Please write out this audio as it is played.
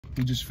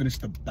We just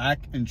finished the back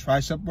and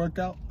tricep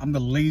workout. I'm the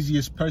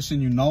laziest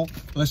person you know.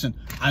 Listen,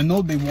 I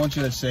know they want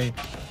you to say,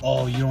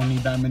 oh, you don't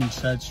need that many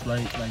sets,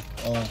 right? Like,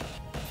 oh,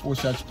 4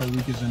 sets per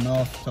week is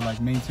enough to like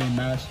maintain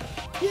mass.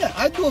 Yeah,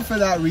 I do it for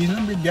that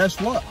reason, but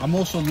guess what? I'm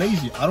also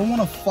lazy. I don't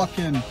want to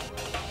fucking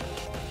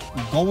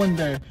go in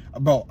there.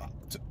 Bro,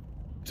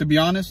 to be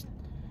honest,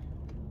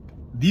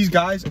 these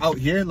guys out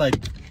here, like,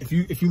 if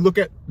you look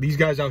at these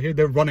guys out here,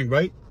 they're running,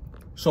 right?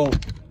 So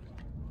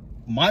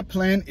my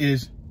plan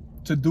is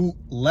to do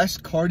less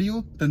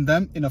cardio than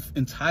them in an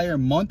entire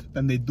month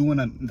than they do in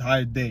an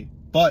entire day.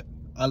 But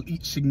I'll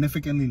eat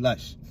significantly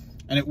less.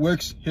 And it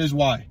works. Here's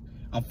why.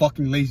 I'm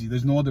fucking lazy.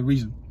 There's no other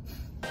reason.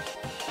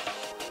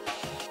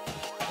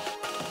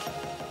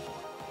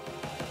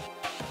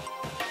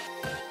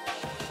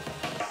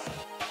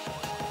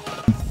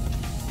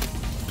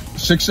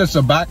 Six sets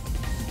of back.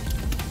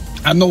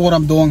 I know what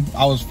I'm doing.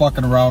 I was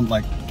fucking around.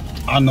 Like,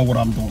 I know what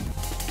I'm doing.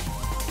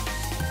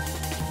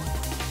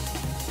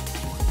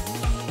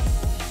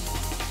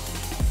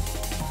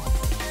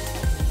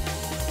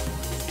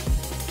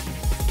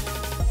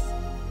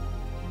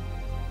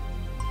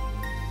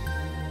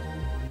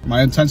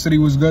 My intensity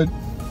was good.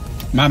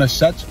 Amount of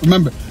sets.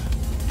 Remember,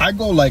 I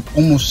go like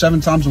almost 7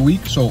 times a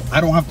week, so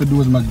I don't have to do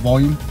as much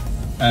volume.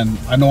 And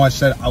I know I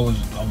said I was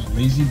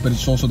lazy, but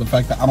it's also the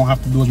fact that I don't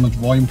have to do as much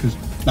volume because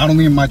not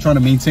only am I trying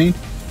to maintain,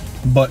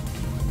 but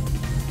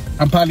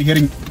I'm probably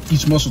hitting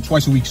each muscle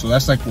twice a week. So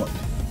that's like what?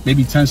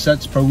 Maybe 10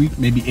 sets per week,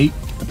 maybe 8,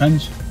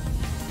 depends.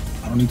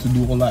 I don't need to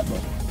do all that, bro.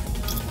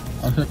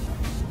 Okay.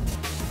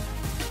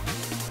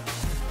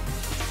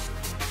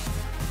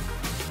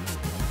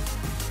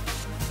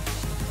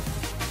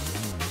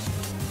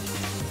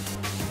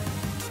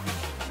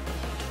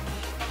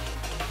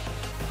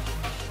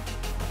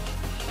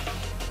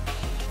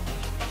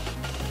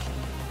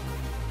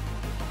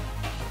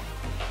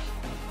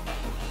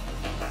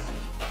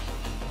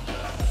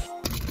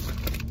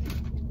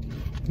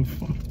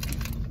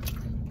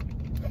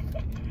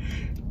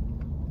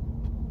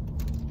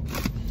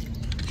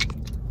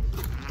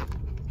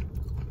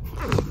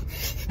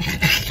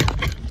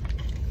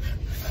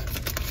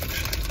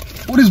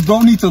 What does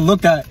bro need to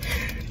look at?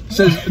 It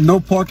says no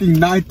parking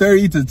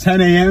 9:30 to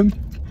 10 a.m.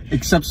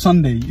 except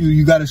Sunday.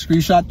 You got to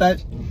screenshot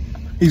that?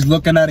 He's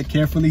looking at it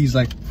carefully. He's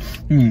like,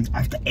 I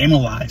have to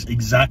analyze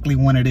exactly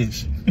when it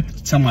is.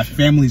 Tell my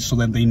family so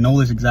that they know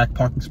this exact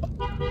parking spot.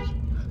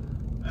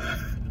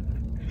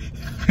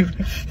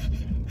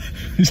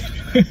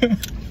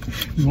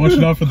 He's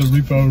watching out for the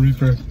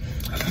Reaper.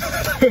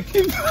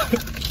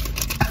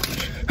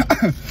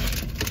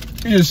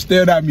 He just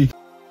stared at me.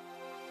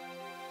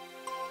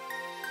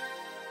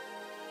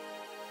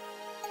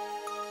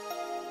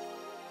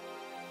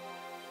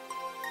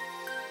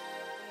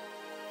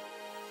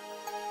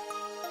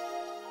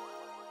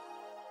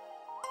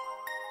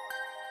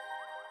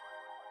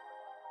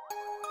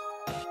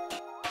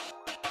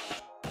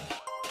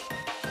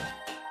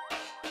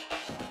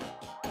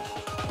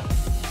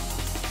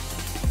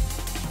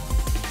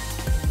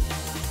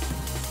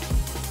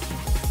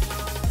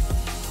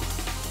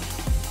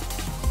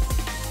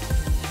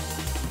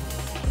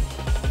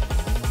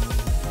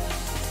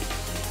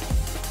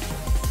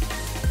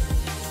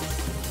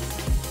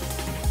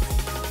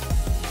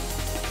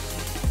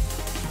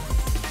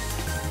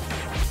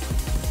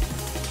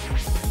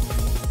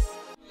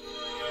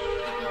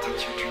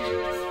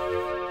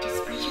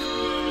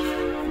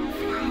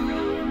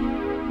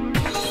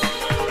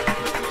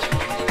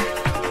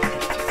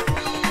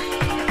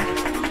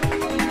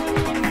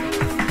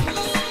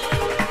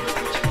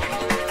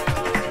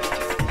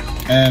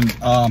 And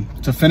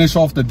to finish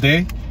off the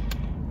day,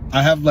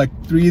 I have like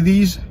 3 of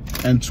these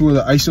and 2 of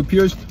the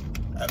Isoperes.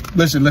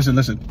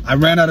 Listen. I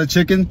ran out of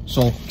chicken,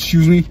 so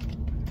excuse me.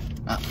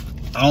 I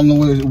don't know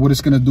what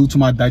it's gonna do to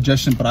my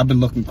digestion, but I've been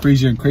looking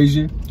crazier and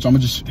crazier. So I'm gonna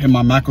just hit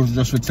my macros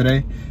just for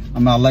today.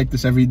 I'm not like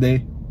this every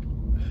day.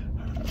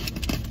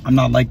 I'm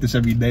not like this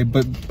every day,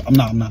 but I'm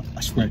not,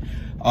 I swear.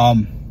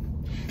 I'm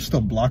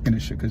still blocking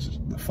this shit because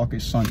the fucking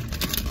sun.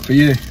 But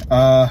yeah,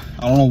 I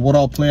don't know what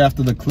I'll play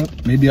after the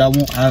clip. Maybe I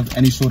won't have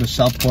any sort of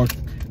South Park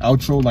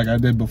outro like I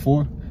did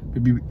before.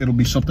 Maybe it'll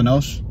be something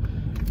else.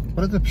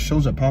 What are the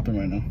shows that popping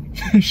right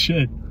now?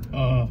 Shit.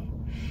 Oh,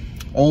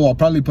 I'll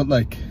probably put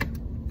like,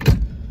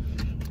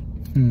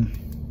 I don't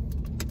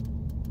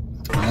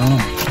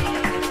know.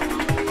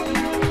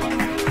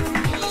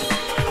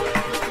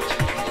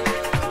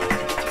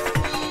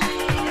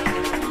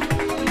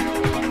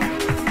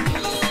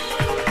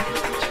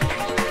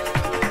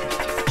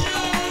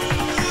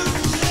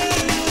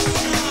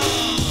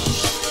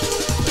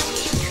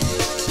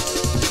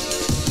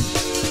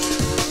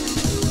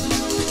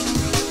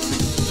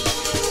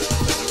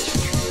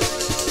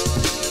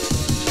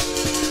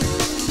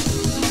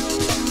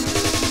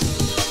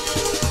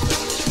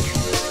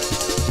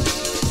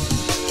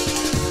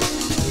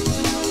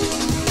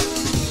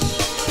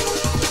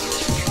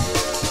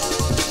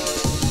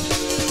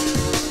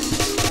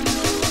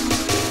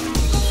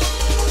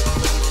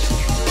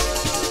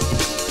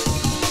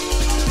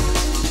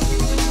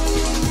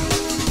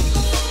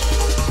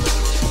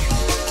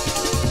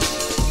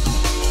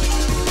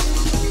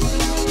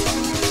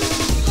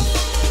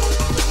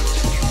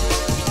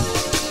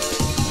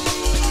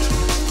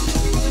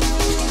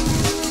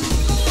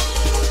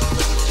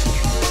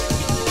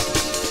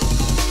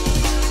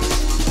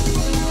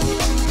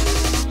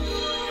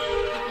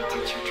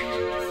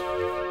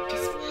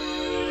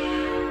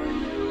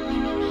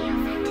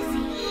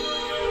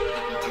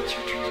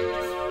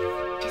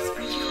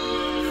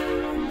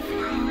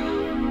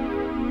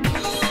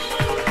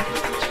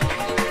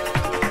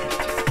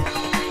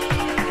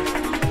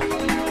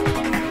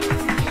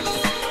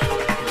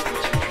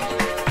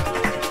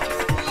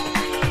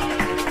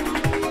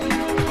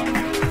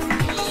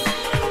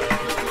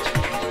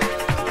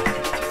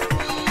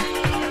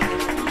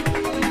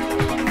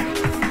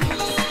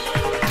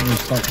 I'm gonna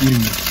start eating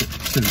this shit.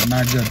 This is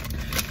not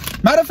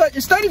good. Matter of fact,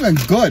 it's not even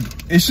good.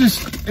 It's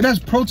just, it has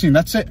protein.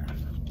 That's it.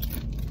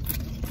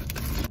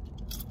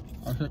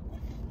 Okay.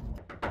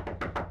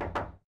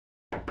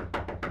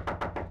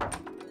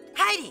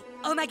 Heidi!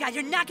 Oh my god,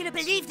 you're not gonna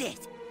believe this!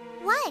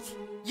 What?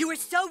 You were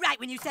so right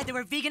when you said there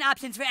were vegan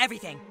options for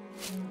everything.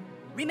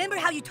 Remember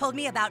how you told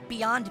me about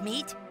Beyond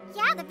Meat?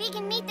 Yeah, the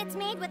vegan meat that's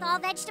made with all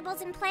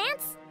vegetables and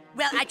plants?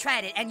 Well, I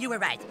tried it, and you were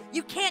right.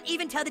 You can't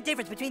even tell the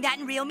difference between that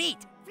and real meat.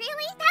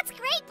 Really? That's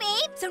great,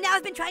 babe! So now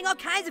I've been trying all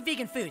kinds of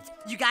vegan foods.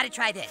 You gotta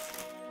try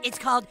this. It's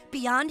called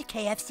Beyond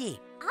KFC.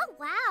 Oh,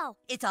 wow.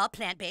 It's all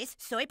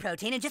plant-based, soy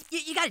protein, and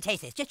you gotta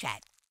taste this. Just try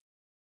it.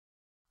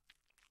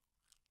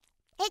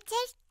 It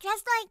tastes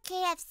just like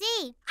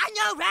KFC. I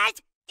know, right?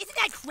 Isn't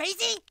that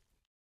crazy?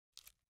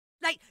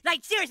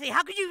 Like seriously,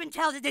 how could you even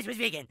tell that this was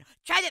vegan?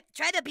 Try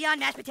the Beyond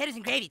mashed potatoes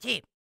and gravy, too.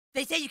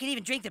 They say you can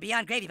even drink the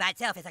Beyond gravy by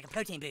itself. It's like a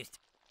protein boost.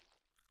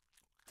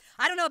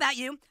 I don't know about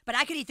you, but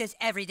I could eat this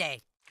every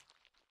day.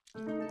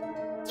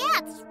 Yeah,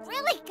 it's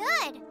really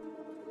good.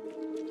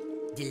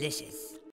 Delicious.